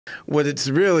What it's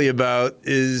really about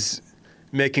is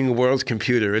making a world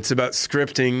computer. It's about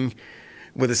scripting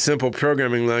with a simple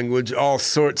programming language all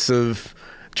sorts of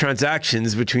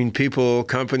transactions between people,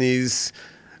 companies,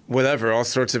 whatever, all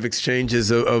sorts of exchanges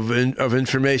of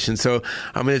information. So,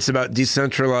 I mean, it's about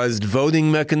decentralized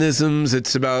voting mechanisms.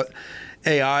 It's about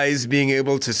AIs being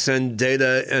able to send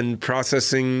data and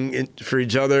processing for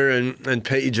each other and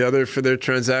pay each other for their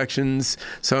transactions.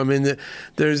 So, I mean,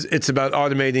 it's about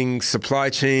automating supply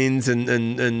chains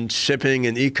and shipping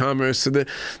and e-commerce. So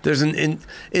there's in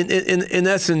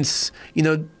essence, you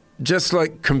know, just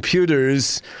like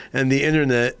computers and the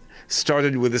internet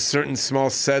started with a certain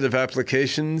small set of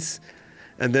applications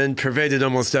and then pervaded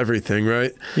almost everything,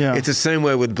 right? Yeah. It's the same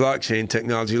way with blockchain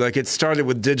technology. Like, it started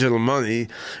with digital money,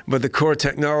 but the core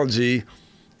technology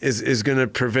is going to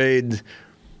pervade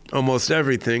almost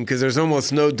everything, because there's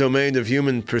almost no domain of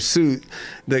human pursuit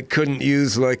that couldn't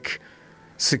use, like,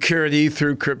 security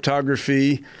through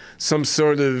cryptography, some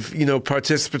sort of, you know,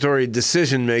 participatory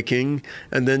decision making,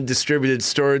 and then distributed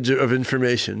storage of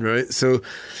information, right? So,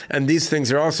 and these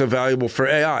things are also valuable for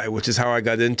AI, which is how I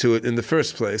got into it in the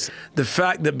first place. The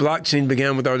fact that blockchain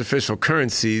began with artificial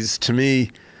currencies, to me,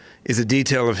 is a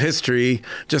detail of history,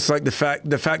 just like the fact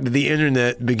that the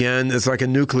internet began as like a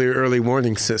nuclear early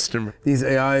warning system. These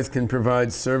AIs can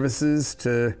provide services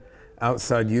to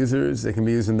outside users. They can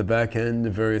be used in the back end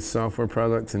of various software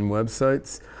products and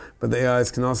websites, but the AIs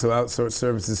can also outsource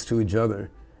services to each other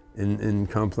in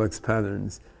complex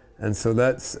patterns. And so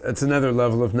that's another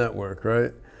level of network,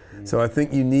 right? So I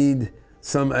think you need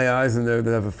some AIs in there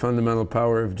that have a fundamental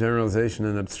power of generalization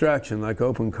and abstraction, like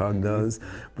OpenCog does,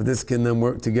 but this can then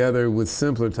work together with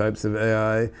simpler types of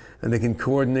AI, and they can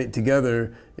coordinate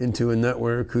together into a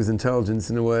network whose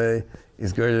intelligence, in a way,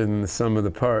 is greater than the sum of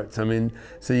the parts. I mean,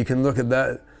 so you can look at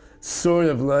that sort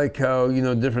of like how, you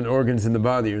know, different organs in the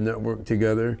body are networked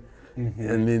together,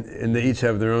 and they each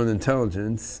have their own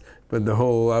intelligence, but the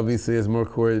whole obviously has more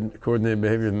coordinated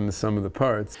behavior than the sum of the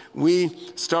parts. We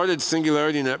started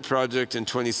SingularityNET project in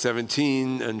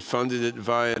 2017 and funded it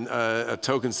via a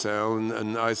token sale,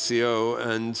 an ICO,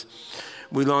 and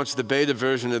we launched the beta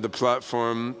version of the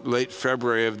platform late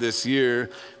February of this year,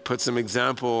 put some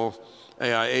example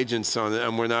AI agents on it,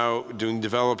 and we're now doing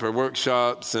developer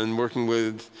workshops and working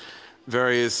with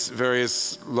various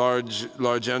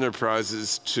large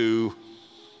enterprises to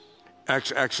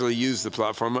actually use the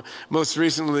platform. Most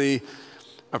recently,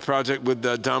 a project with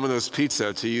Domino's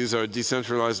Pizza to use our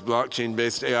decentralized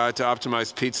blockchain-based AI to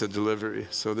optimize pizza delivery.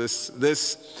 So this,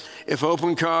 if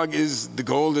OpenCog is the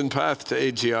golden path to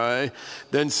AGI,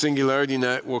 then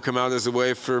SingularityNET will come out as a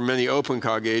way for many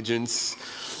OpenCog agents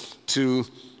to,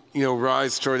 you know,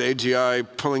 rise toward AGI,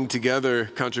 pulling together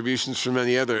contributions from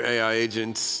many other AI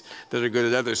agents that are good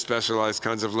at other specialized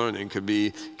kinds of learning. Could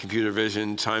be computer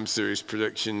vision, time series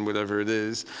prediction, whatever it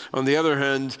is. On the other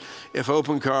hand, if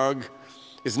OpenCog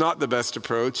is not the best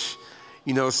approach,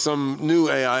 you know, some new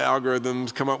AI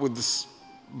algorithms come up with this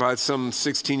by some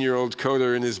 16-year-old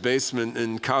coder in his basement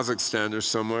in Kazakhstan or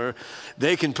somewhere.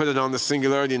 They can put it on the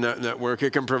SingularityNET network.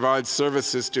 It can provide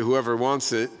services to whoever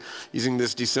wants it using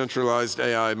this decentralized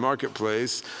AI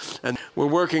marketplace. And we're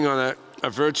working on a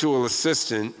virtual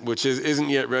assistant, which isn't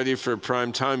yet ready for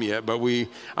prime time yet, but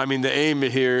I mean, the aim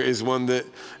here is one that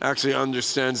actually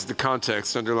understands the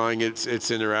context underlying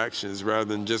its interactions, rather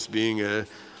than just being a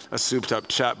souped-up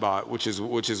chatbot, which is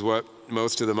what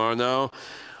most of them are now.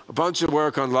 A bunch of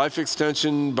work on life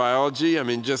extension biology. I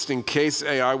mean, just in case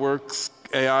AI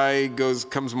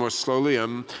comes more slowly.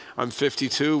 I'm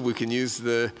 52. We can use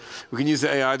the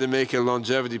AI to make a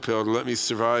longevity pill to let me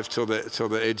survive till the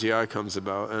AGI comes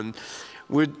about. And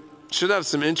we should have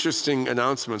some interesting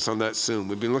announcements on that soon.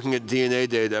 We've been looking at DNA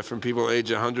data from people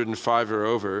age 105 or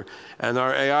over, and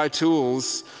our AI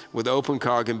tools with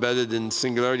OpenCog embedded in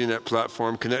SingularityNET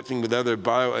platform, connecting with other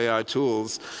bio-AI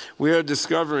tools, we are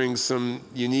discovering some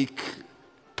unique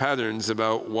patterns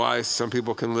about why some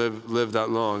people can live that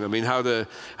long. I mean, how to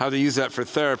use that for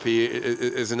therapy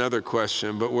is another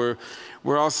question, but we're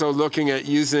also looking at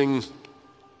using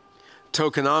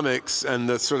tokenomics and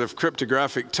the sort of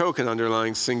cryptographic token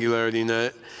underlying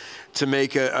SingularityNET to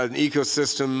make an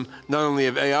ecosystem not only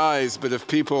of AIs, but of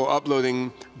people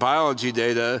uploading biology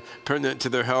data pertinent to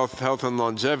their health and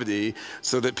longevity,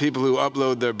 so that people who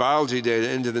upload their biology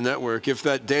data into the network, if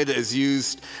that data is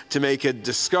used to make a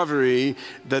discovery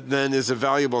that then is a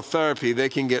valuable therapy, they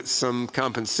can get some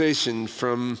compensation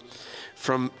from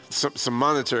from some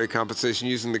monetary compensation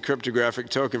using the cryptographic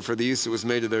token for the use that was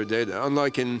made of their data.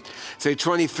 Unlike in, say,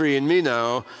 23andMe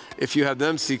now, if you have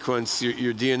them sequence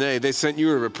your DNA, they sent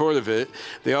you a report of it.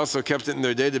 They also kept it in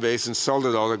their database and sold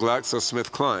it all to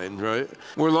GlaxoSmithKline, right?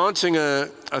 We're launching a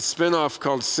spin-off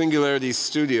called Singularity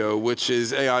Studio, which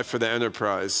is AI for the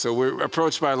enterprise. So we're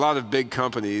approached by a lot of big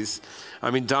companies.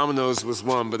 I mean, Domino's was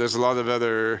one, but there's a lot of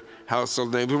other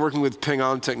household names. We're working with Ping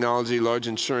An Technology, large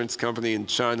insurance company in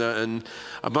China, and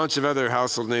a bunch of other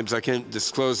household names I can't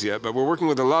disclose yet. But we're working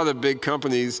with a lot of big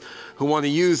companies who want to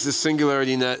use the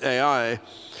SingularityNET AI,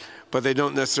 but they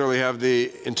don't necessarily have the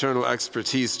internal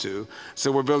expertise to. So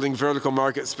we're building vertical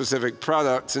market specific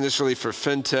products, initially for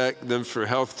fintech, then for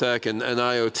health tech and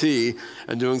IoT,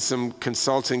 and doing some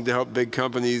consulting to help big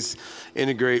companies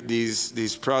integrate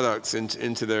these products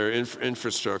into their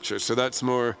infrastructure. So that's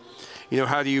more, you know,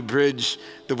 how do you bridge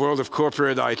the world of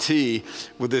corporate IT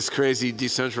with this crazy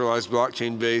decentralized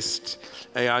blockchain-based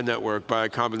AI network by a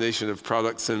combination of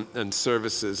products and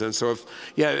services. And so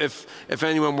if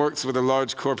anyone works with a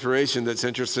large corporation that's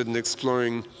interested in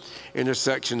exploring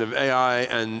intersection of AI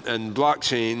and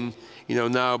blockchain, you know,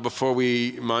 now before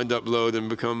we mind upload and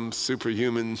become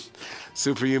superhuman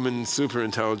super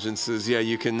intelligences, yeah,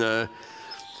 you can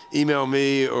email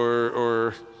me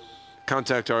or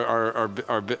contact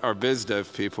our biz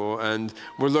dev people, and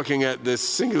we're looking at this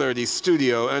Singularity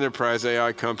Studio enterprise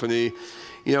AI company.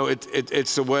 You know,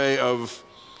 it's a way of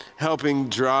helping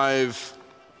drive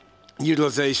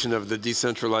utilization of the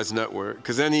decentralized network,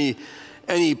 because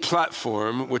any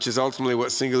platform, which is ultimately what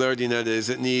SingularityNET is,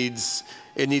 it needs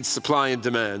supply and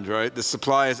demand, right? The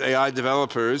supply is AI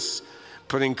developers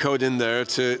putting code in there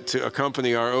to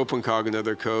accompany our OpenCog and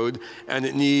other code, and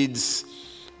it needs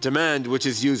demand, which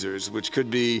is users, which could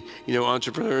be, you know,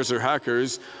 entrepreneurs or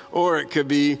hackers, or it could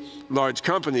be large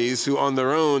companies who on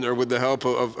their own or with the help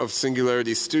of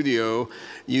Singularity Studio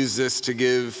use this to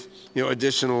give, you know,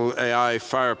 additional AI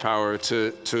firepower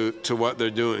to what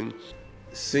they're doing.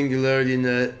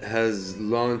 SingularityNET has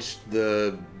launched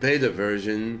the beta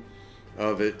version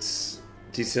of its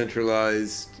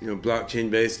decentralized, you know,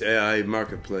 blockchain-based AI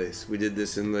marketplace. We did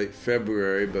this in late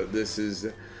February, but this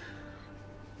is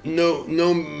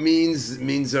no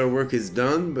means our work is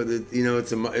done, but you know,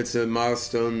 it's a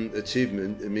milestone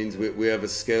achievement. It means we have a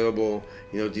scalable,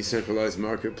 you know, decentralized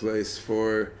marketplace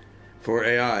for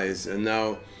AIs, and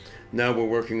now we're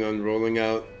working on rolling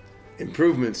out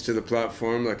improvements to the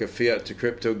platform, like a fiat to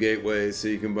crypto gateway, so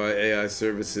you can buy AI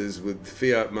services with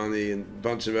fiat money and a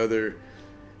bunch of other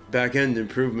back-end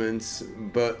improvements.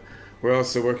 But we're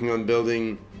also working on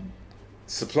building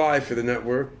supply for the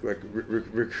network, like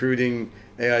recruiting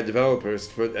AI developers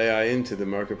to put AI into the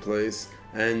marketplace,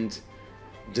 and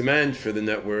demand for the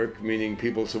network, meaning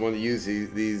people to want to use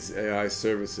these AI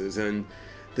services. And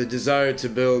the desire to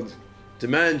build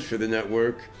demand for the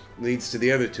network leads to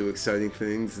the other two exciting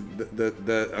things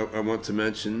that I want to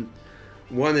mention.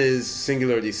 One is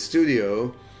Singularity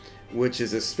Studio, which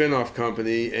is a spin-off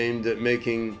company aimed at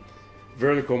making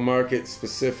vertical market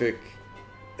specific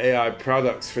AI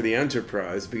products for the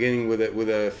enterprise, beginning with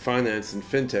a finance and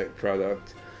fintech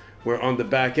product, where on the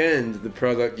back end the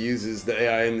product uses the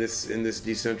AI in this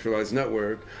decentralized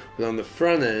network, but on the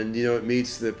front end, you know, it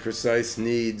meets the precise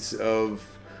needs of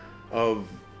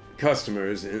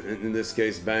customers, in this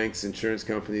case banks, insurance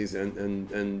companies,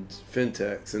 and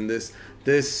fintechs. And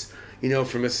this, you know,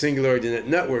 from a SingularityNET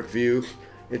network view,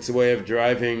 it's a way of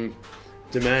driving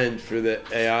demand for the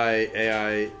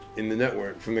AI in the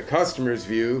network. From the customer's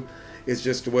view, it's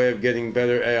just a way of getting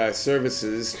better AI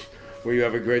services, where you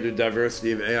have a greater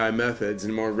diversity of AI methods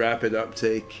and more rapid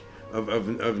uptake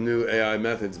of new AI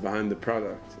methods behind the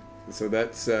product. So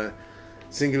that's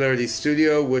Singularity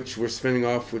Studio, which we're spinning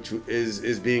off, which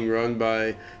is being run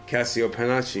by Cassio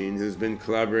Panachin, who's been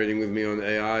collaborating with me on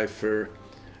AI for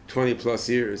 20 plus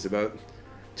years, about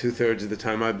 2/3 of the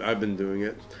time I've been doing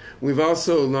it. We've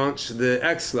also launched the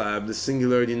X Lab, the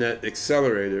SingularityNET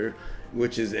Accelerator,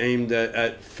 which is aimed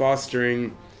at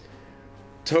fostering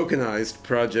tokenized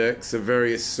projects of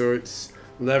various sorts,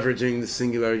 leveraging the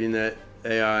SingularityNET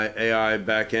AI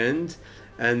backend.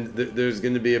 And there's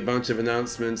going to be a bunch of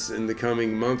announcements in the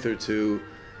coming month or two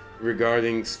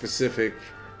regarding specific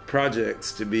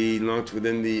projects to be launched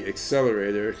within the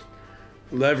accelerator,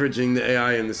 leveraging the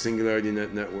AI in the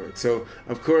SingularityNET network. So,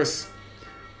 of course,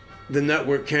 the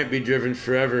network can't be driven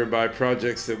forever by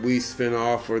projects that we spin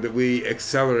off or that we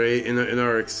accelerate in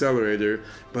our accelerator,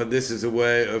 but this is a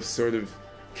way of sort of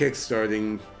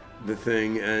kickstarting the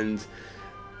thing. And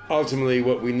ultimately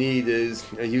what we need is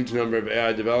a huge number of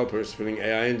AI developers putting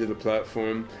AI into the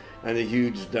platform, and a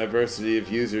huge diversity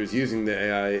of users using the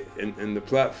AI in the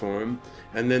platform.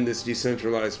 And then this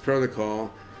decentralized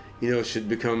protocol, should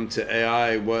become to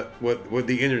AI what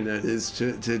the internet is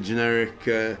to generic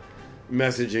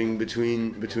messaging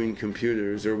between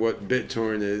computers, or what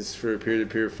BitTorrent is for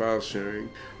peer-to-peer file sharing.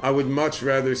 I would much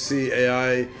rather see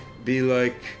AI be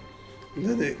like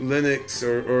Linux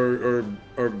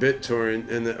or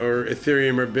BitTorrent or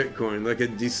Ethereum or Bitcoin, like a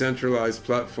decentralized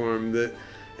platform that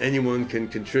anyone can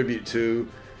contribute to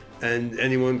and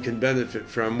anyone can benefit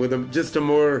from, with just a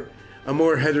more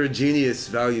heterogeneous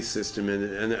value system in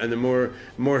it, and a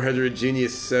more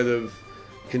heterogeneous set of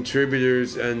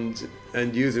contributors and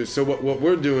users. So what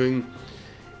we're doing,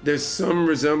 there's some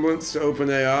resemblance to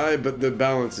OpenAI, but the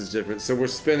balance is different. So we're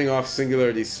spinning off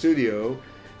Singularity Studio,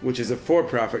 which is a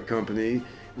for-profit company,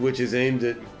 which is aimed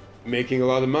at making a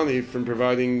lot of money from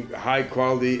providing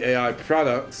high-quality AI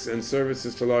products and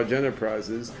services to large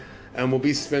enterprises. And we'll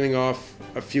be spinning off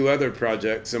a few other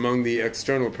projects among the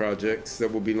external projects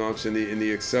that will be launched in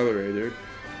the accelerator.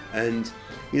 And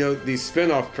these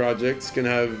spin-off projects can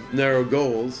have narrow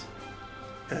goals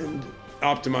and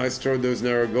optimize toward those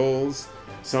narrow goals.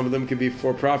 Some of them could be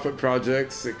for-profit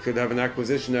projects that could have an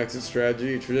acquisition exit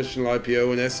strategy, a traditional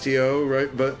IPO and STO,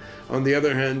 right? But on the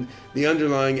other hand, the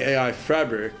underlying AI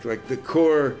fabric, like the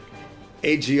core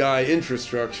AGI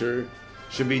infrastructure,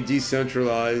 should be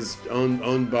decentralized,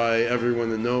 owned by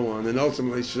everyone and no one, and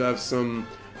ultimately should have some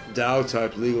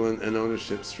DAO-type legal and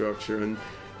ownership structure. And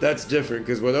that's different,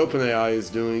 because what OpenAI is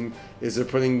doing is they're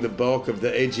putting the bulk of the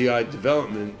AGI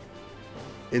development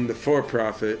in the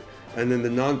for-profit, and then the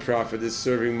non-profit is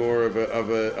serving more of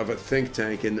a think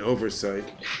tank and oversight.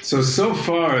 So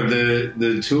far,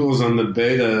 the tools on the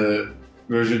beta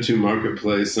version 2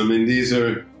 marketplace, I mean, these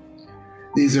are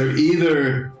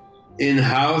either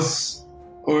in-house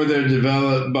or they're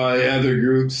developed by other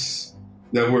groups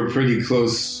that we're pretty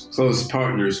close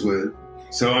partners with.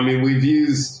 So I mean, we've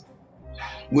used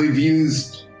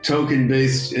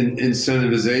token-based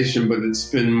incentivization, but it's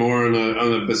been more on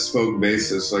a bespoke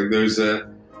basis. Like there's a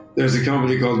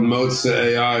company called Motsa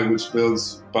AI, which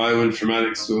builds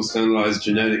bioinformatics tools to analyze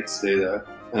genetics data.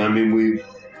 And I mean,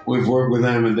 we've worked with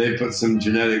them, and they put some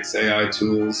genetics AI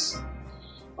tools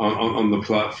on the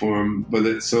platform. But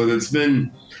it's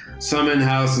been some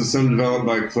in-house and some developed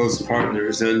by close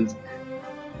partners. And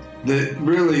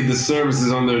really the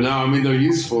services on there now, I mean, they're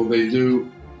useful. They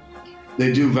do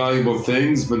valuable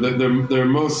things, but they're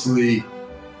mostly,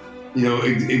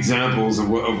 examples of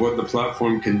what the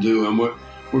platform can do. And what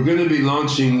we're going to be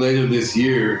launching later this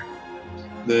year,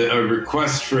 a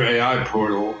request for AI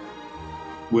portal,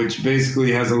 which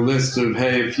basically has a list of,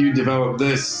 hey, if you develop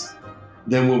this,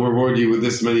 then we'll reward you with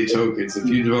this many tokens. If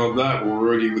you develop that, we'll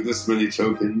reward you with this many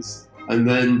tokens. And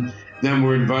then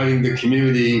we're inviting the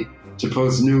community to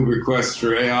post new requests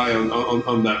for AI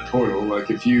on that portal.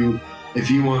 Like if you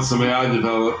want some AI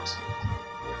developed,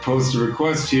 post a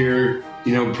request here,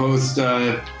 post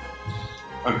a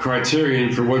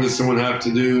criterion for what does someone have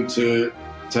to do to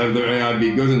have their AI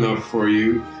be good enough for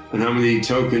you, and how many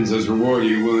tokens as reward are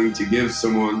you willing to give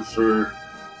someone for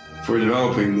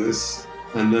developing this.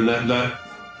 And then that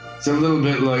it's a little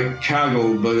bit like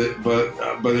Kaggle,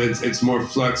 but it's more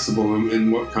flexible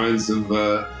in what kinds of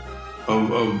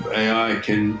AI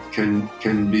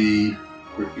can be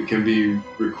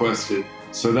requested.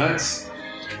 So that's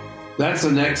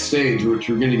the next stage, which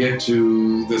we're going to get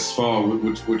to this fall,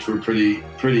 which we're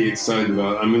pretty excited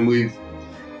about. I mean, we've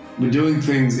been doing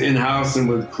things in-house and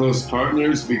with close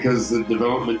partners because the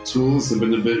development tools have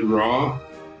been a bit raw,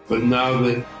 but now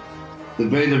that the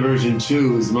beta version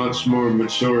 2 is much more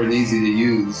mature and easy to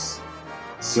use.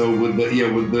 So with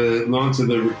the launch of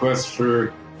the request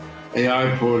for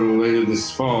AI portal later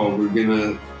this fall, we're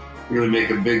gonna make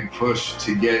a big push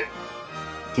to get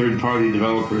third-party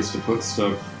developers to put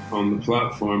stuff on the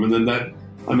platform. And then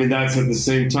that's at the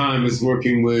same time as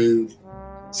working with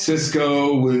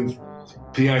Cisco, with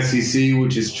PICC,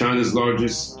 which is China's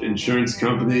largest insurance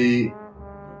company,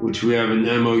 which we have an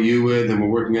MOU with, and we're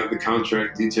working out the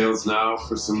contract details now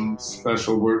for some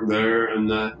special work there. And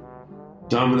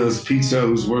Domino's Pizza,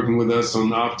 who's working with us on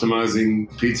optimizing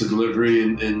pizza delivery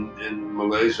in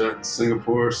Malaysia and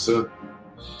Singapore. So,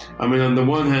 I mean, on the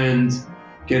one hand,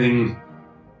 getting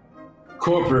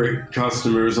corporate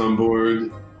customers on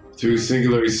board through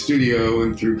Singularity Studio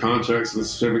and through contracts with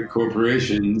specific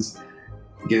corporations,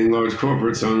 getting large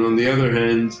corporates on. On the other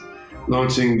hand,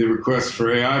 launching the request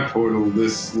for AI portal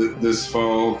this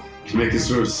fall to make a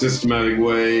sort of systematic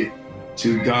way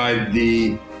to guide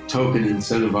the token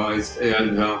incentivized AI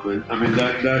development. I mean,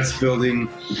 that's building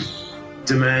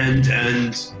demand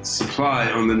and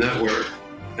supply on the network.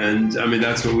 And I mean,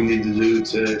 that's what we need to do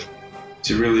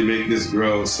to really make this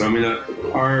grow. So I mean,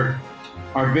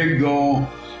 our big goal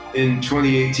in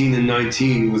 2018 and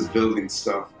 19 was building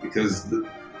stuff, because the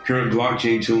current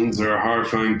blockchain tools are a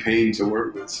horrifying pain to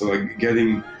work with. So like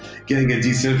getting a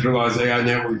decentralized AI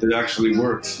network that actually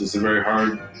works was a very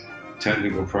hard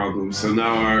technical problem. So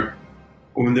now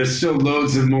there's still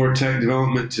loads of more tech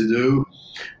development to do,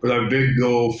 but our big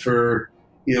goal for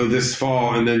this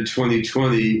fall and then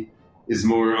 2020 is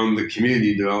more on the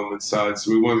community development side.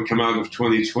 So we want to come out of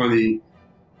 2020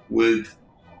 with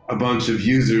a bunch of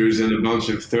users and a bunch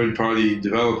of third-party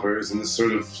developers and a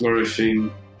sort of flourishing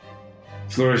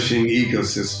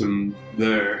ecosystem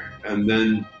there. And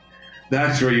then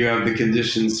that's where you have the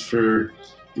conditions for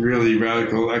really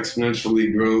radical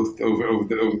exponentially growth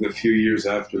over the few years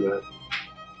after that.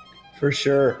 For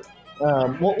sure.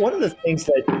 One of the things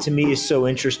that to me is so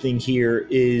interesting here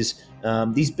is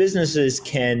these businesses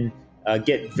can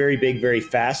get very big very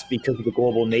fast because of the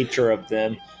global nature of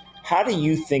them. How do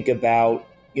you think about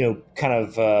kind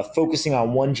of focusing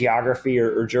on one geography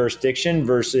or jurisdiction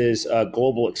versus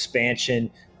global expansion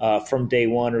from day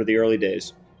one or the early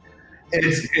days?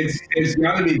 It's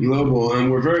got to be global,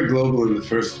 and we're very global in the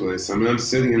first place. I mean, I'm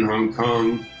sitting in Hong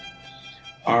Kong.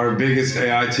 Our biggest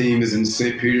AI team is in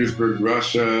St. Petersburg,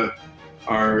 Russia.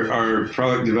 Our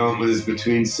product development is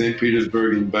between St.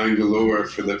 Petersburg and Bangalore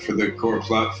for the core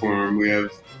platform. We have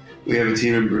a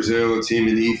team in Brazil, a team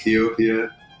in Ethiopia,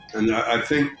 and I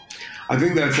think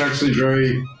that's actually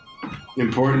very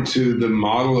important to the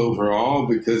model overall,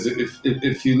 because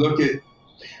if you look at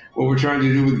what we're trying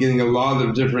to do with getting a lot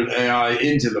of different AI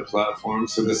into the platform,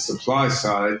 so the supply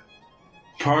side,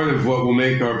 part of what will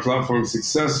make our platform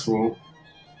successful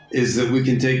is that we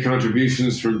can take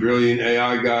contributions from brilliant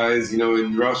AI guys,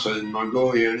 in Russia, in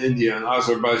Mongolia, in India, in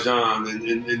Azerbaijan,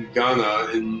 in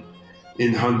Ghana,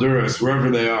 in Honduras, wherever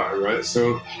they are, right?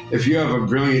 So if you have a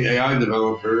brilliant AI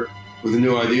developer with a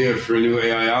new idea for a new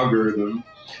AI algorithm,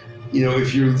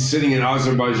 if you're sitting in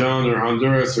Azerbaijan or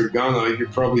Honduras or Ghana, you're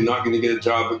probably not going to get a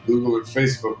job at Google or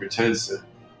Facebook or Tencent.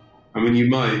 I mean, you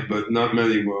might, but not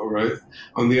many will, right?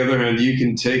 On the other hand, you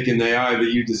can take an AI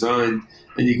that you designed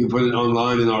and you can put it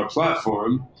online in our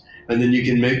platform, and then you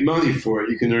can make money for it.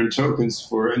 You can earn tokens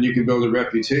for it, and you can build a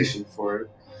reputation for it.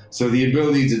 So the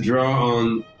ability to draw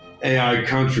on AI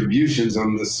contributions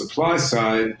on the supply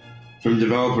side from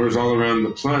developers all around the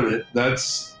planet,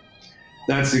 that's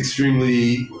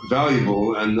extremely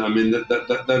valuable. And I mean,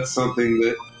 that's something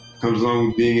that comes along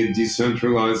with being a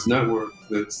decentralized network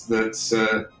that's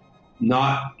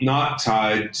not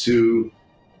tied to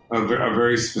a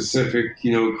very specific,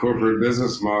 corporate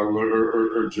business model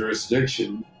or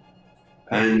jurisdiction.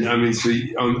 And I mean, so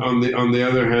on the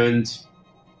other hand,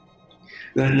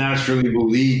 that naturally will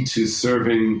lead to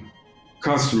serving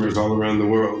customers all around the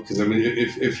world. Because I mean,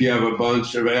 if you have a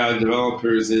bunch of AI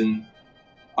developers in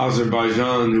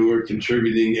Azerbaijan who are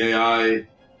contributing AI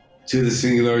to the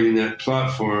SingularityNET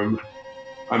platform,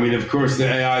 I mean, of course, the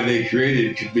AI they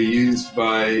created could be used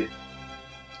by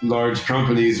large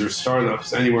companies or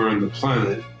startups anywhere on the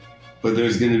planet, but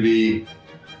there's going to be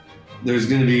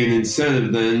an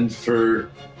incentive then for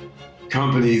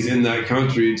companies in that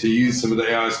country to use some of the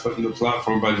AI put in the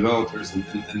platform by developers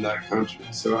in that country.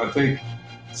 So I think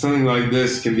something like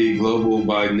this can be global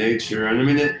by nature, and I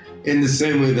mean in the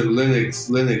same way that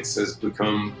Linux has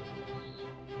become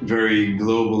very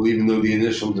global, even though the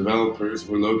initial developers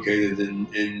were located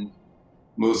in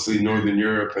mostly Northern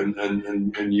Europe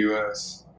and US.